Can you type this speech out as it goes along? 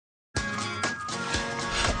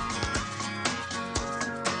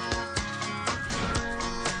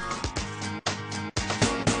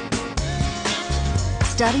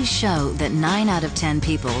Studies show that 9 out of 10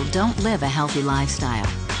 people don't live a healthy lifestyle.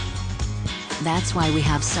 That's why we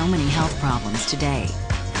have so many health problems today.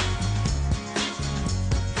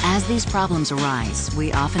 As these problems arise,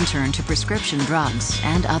 we often turn to prescription drugs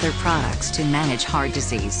and other products to manage heart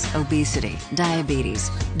disease, obesity,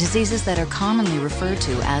 diabetes, diseases that are commonly referred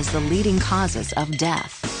to as the leading causes of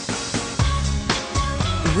death.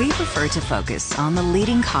 We prefer to focus on the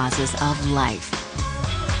leading causes of life.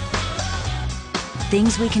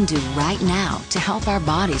 Things we can do right now to help our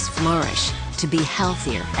bodies flourish, to be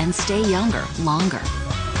healthier and stay younger longer.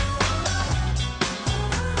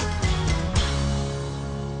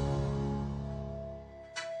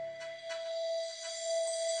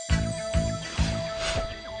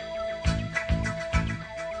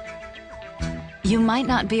 You might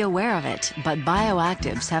not be aware of it, but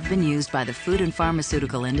bioactives have been used by the food and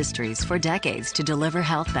pharmaceutical industries for decades to deliver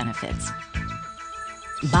health benefits.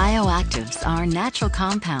 Bioactives are natural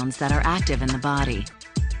compounds that are active in the body.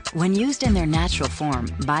 When used in their natural form,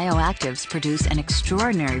 bioactives produce an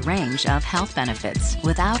extraordinary range of health benefits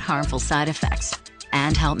without harmful side effects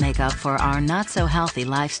and help make up for our not-so-healthy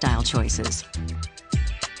lifestyle choices.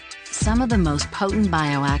 Some of the most potent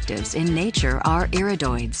bioactives in nature are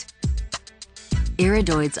iridoids.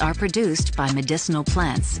 Iridoids are produced by medicinal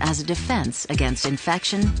plants as a defense against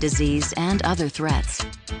infection, disease, and other threats.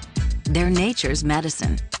 They're nature's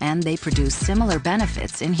medicine, and they produce similar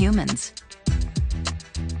benefits in humans.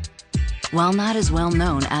 While not as well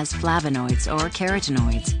known as flavonoids or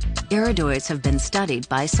carotenoids, iridoids have been studied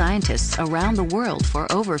by scientists around the world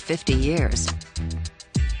for over 50 years.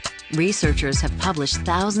 Researchers have published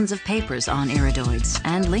thousands of papers on iridoids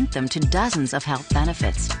and linked them to dozens of health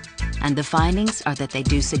benefits. And the findings are that they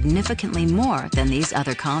do significantly more than these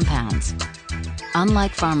other compounds.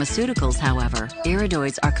 Unlike pharmaceuticals, however,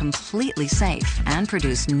 iridoids are completely safe and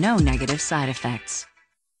produce no negative side effects.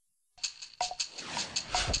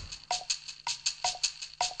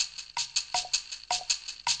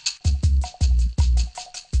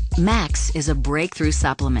 Max is a breakthrough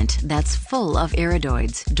supplement that's full of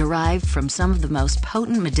iridoids derived from some of the most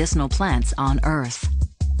potent medicinal plants on Earth.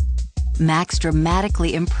 Max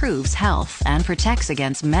dramatically improves health and protects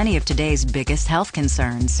against many of today's biggest health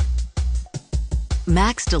concerns.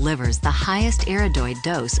 Max delivers the highest iridoid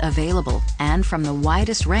dose available and from the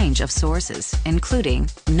widest range of sources, including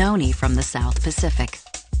noni from the South Pacific,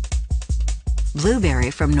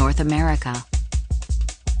 blueberry from North America,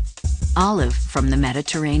 olive from the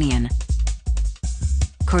Mediterranean,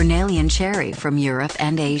 Cornelian cherry from Europe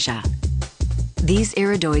and Asia. These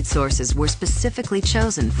iridoid sources were specifically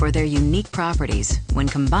chosen for their unique properties. When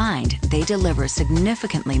combined, they deliver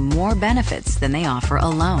significantly more benefits than they offer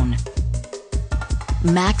alone.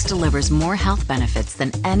 Max delivers more health benefits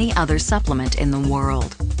than any other supplement in the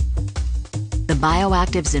world. The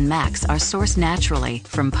bioactives in Max are sourced naturally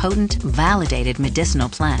from potent, validated medicinal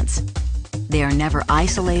plants. They are never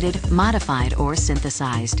isolated, modified, or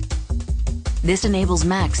synthesized. This enables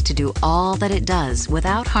Max to do all that it does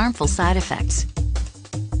without harmful side effects.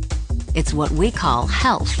 It's what we call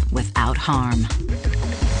health without harm.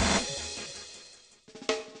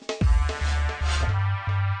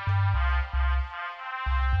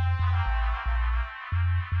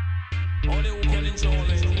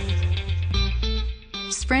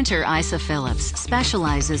 Sprinter Isa Phillips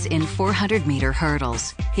specializes in 400-meter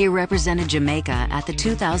hurdles. He represented Jamaica at the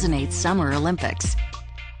 2008 Summer Olympics.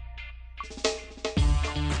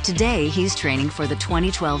 Today, he's training for the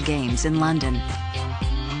 2012 Games in London.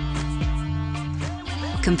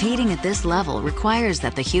 Competing at this level requires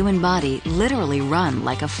that the human body literally run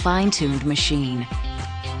like a fine-tuned machine.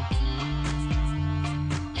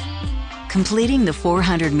 Completing the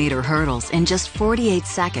 400-meter hurdles in just 48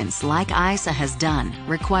 seconds, like Isa has done,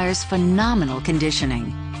 requires phenomenal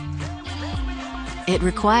conditioning. It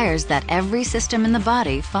requires that every system in the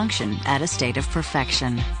body function at a state of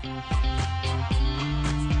perfection.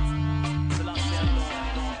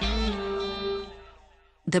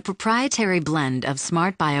 The proprietary blend of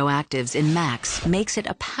smart bioactives in Max makes it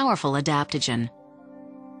a powerful adaptogen.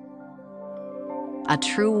 A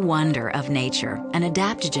true wonder of nature, an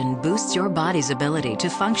adaptogen boosts your body's ability to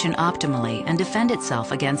function optimally and defend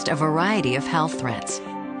itself against a variety of health threats.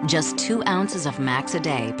 Just 2 ounces of Max a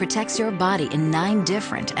day protects your body in 9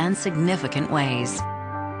 different and significant ways.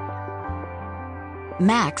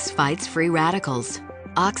 Max fights free radicals.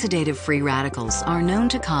 Oxidative free radicals are known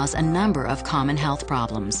to cause a number of common health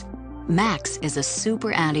problems. Max is a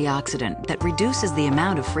super antioxidant that reduces the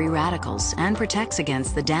amount of free radicals and protects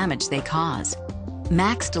against the damage they cause.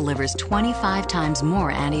 Max delivers 25 times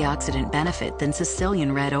more antioxidant benefit than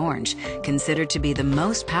Sicilian red orange, considered to be the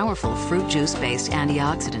most powerful fruit juice-based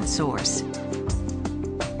antioxidant source.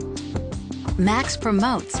 Max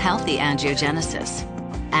promotes healthy angiogenesis.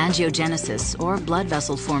 Angiogenesis, or blood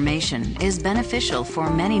vessel formation, is beneficial for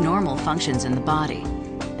many normal functions in the body.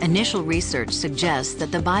 Initial research suggests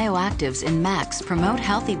that the bioactives in Max promote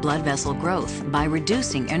healthy blood vessel growth by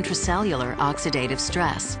reducing intracellular oxidative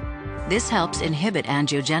stress. This helps inhibit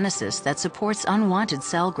angiogenesis that supports unwanted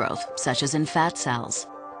cell growth, such as in fat cells.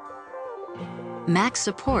 Max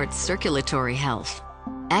supports circulatory health.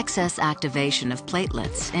 Excess activation of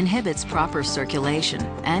platelets inhibits proper circulation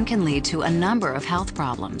and can lead to a number of health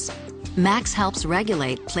problems. Max helps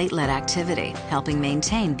regulate platelet activity, helping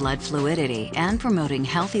maintain blood fluidity and promoting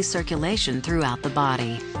healthy circulation throughout the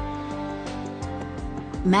body.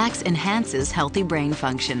 Max enhances healthy brain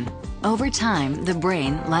function. Over time, the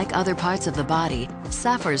brain, like other parts of the body,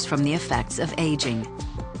 suffers from the effects of aging.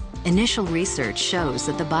 Initial research shows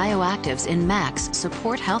that the bioactives in Max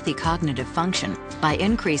support healthy cognitive function by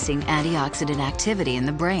increasing antioxidant activity in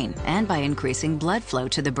the brain and by increasing blood flow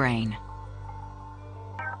to the brain.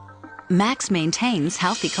 Max maintains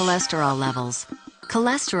healthy cholesterol levels.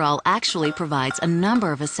 Cholesterol actually provides a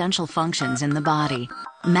number of essential functions in the body.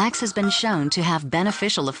 Max has been shown to have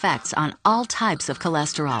beneficial effects on all types of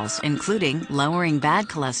cholesterols, including lowering bad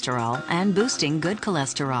cholesterol and boosting good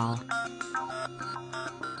cholesterol.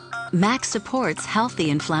 Max supports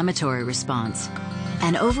healthy inflammatory response.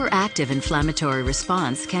 An overactive inflammatory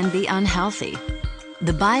response can be unhealthy.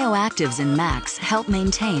 The bioactives in Max help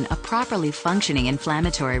maintain a properly functioning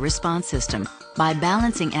inflammatory response system by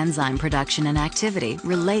balancing enzyme production and activity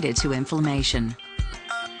related to inflammation.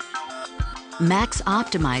 Max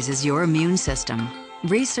optimizes your immune system.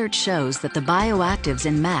 Research shows that the bioactives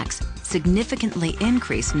in Max significantly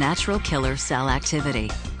increase natural killer cell activity,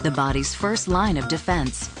 the body's first line of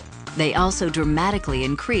defense. They also dramatically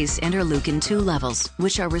increase interleukin-2 levels,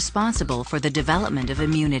 which are responsible for the development of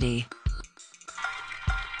immunity.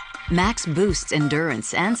 Max boosts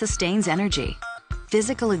endurance and sustains energy.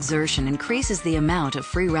 Physical exertion increases the amount of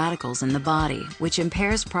free radicals in the body, which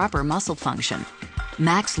impairs proper muscle function.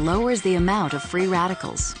 Max lowers the amount of free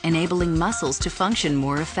radicals, enabling muscles to function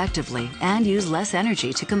more effectively and use less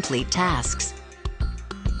energy to complete tasks.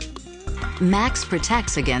 Max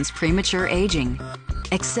protects against premature aging.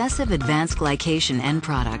 Excessive advanced glycation end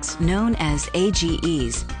products, known as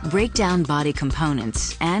AGEs, break down body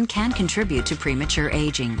components and can contribute to premature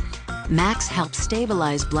aging. Max helps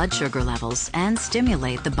stabilize blood sugar levels and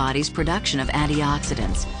stimulate the body's production of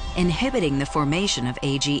antioxidants, inhibiting the formation of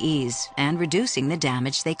AGEs and reducing the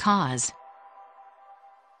damage they cause.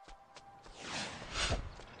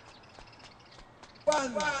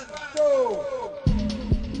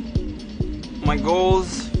 My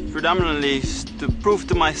goals predominantly is to prove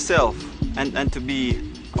to myself and to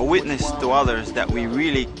be a witness to others that we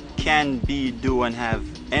really can be, do, and have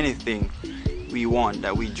anything we want,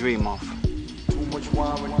 that we dream of.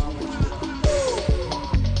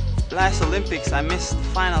 Last Olympics, I missed the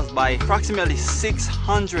finals by approximately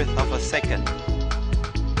 600th of a second.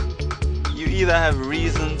 You either have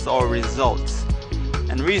reasons or results,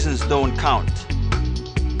 and reasons don't count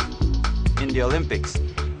in the Olympics.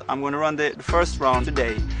 I'm going to run the first round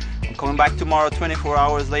today. I'm coming back tomorrow 24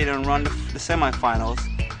 hours later and run the semifinals.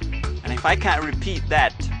 And if I can't repeat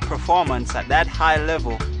that performance at that high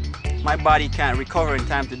level, my body can't recover in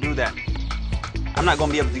time to do that. I'm not going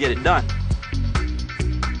to be able to get it done.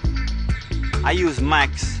 I use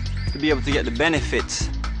Max to be able to get the benefits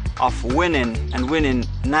of winning and winning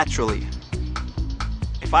naturally.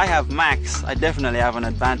 If I have Max, I definitely have an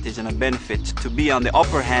advantage and a benefit to be on the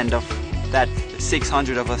upper hand of that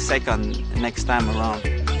 600th of a second next time around.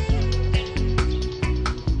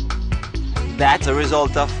 That's a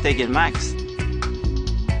result of taking Max.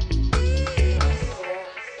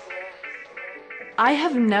 I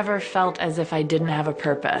have never felt as if I didn't have a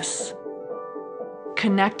purpose.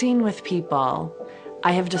 Connecting with people,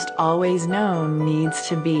 I have just always known needs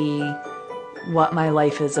to be what my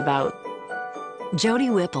life is about.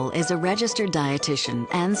 Jody Whipple is a registered dietitian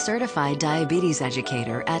and certified diabetes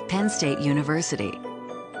educator at Penn State University.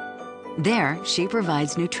 There, she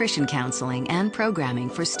provides nutrition counseling and programming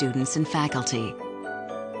for students and faculty.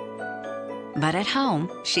 But at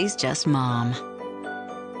home, she's just mom.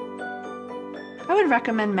 I would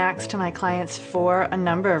recommend Max to my clients for a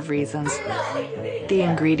number of reasons. The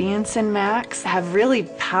ingredients in Max have really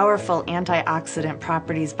powerful antioxidant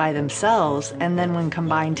properties by themselves, and then when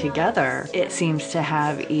combined together, it seems to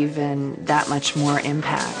have even that much more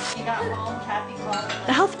impact.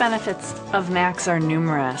 The health benefits of Max are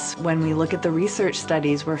numerous. When we look at the research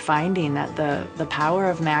studies, we're finding that the power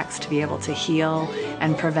of Max to be able to heal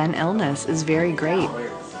and prevent illness is very great.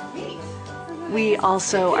 We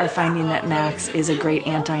also are finding that Max is a great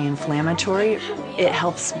anti-inflammatory. It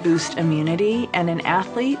helps boost immunity, and in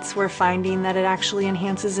athletes, we're finding that it actually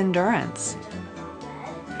enhances endurance.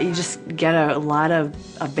 You just get a lot of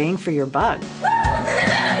a bang for your buck.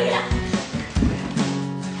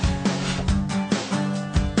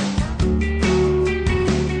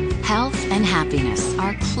 Health and happiness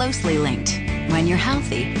are closely linked. When you're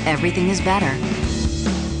healthy, everything is better.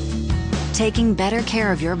 Taking better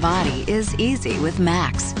care of your body is easy with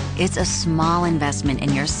Max. It's a small investment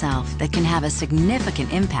in yourself that can have a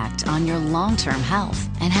significant impact on your long-term health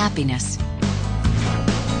and happiness.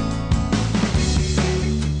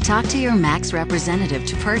 Talk to your Max representative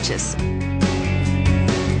to purchase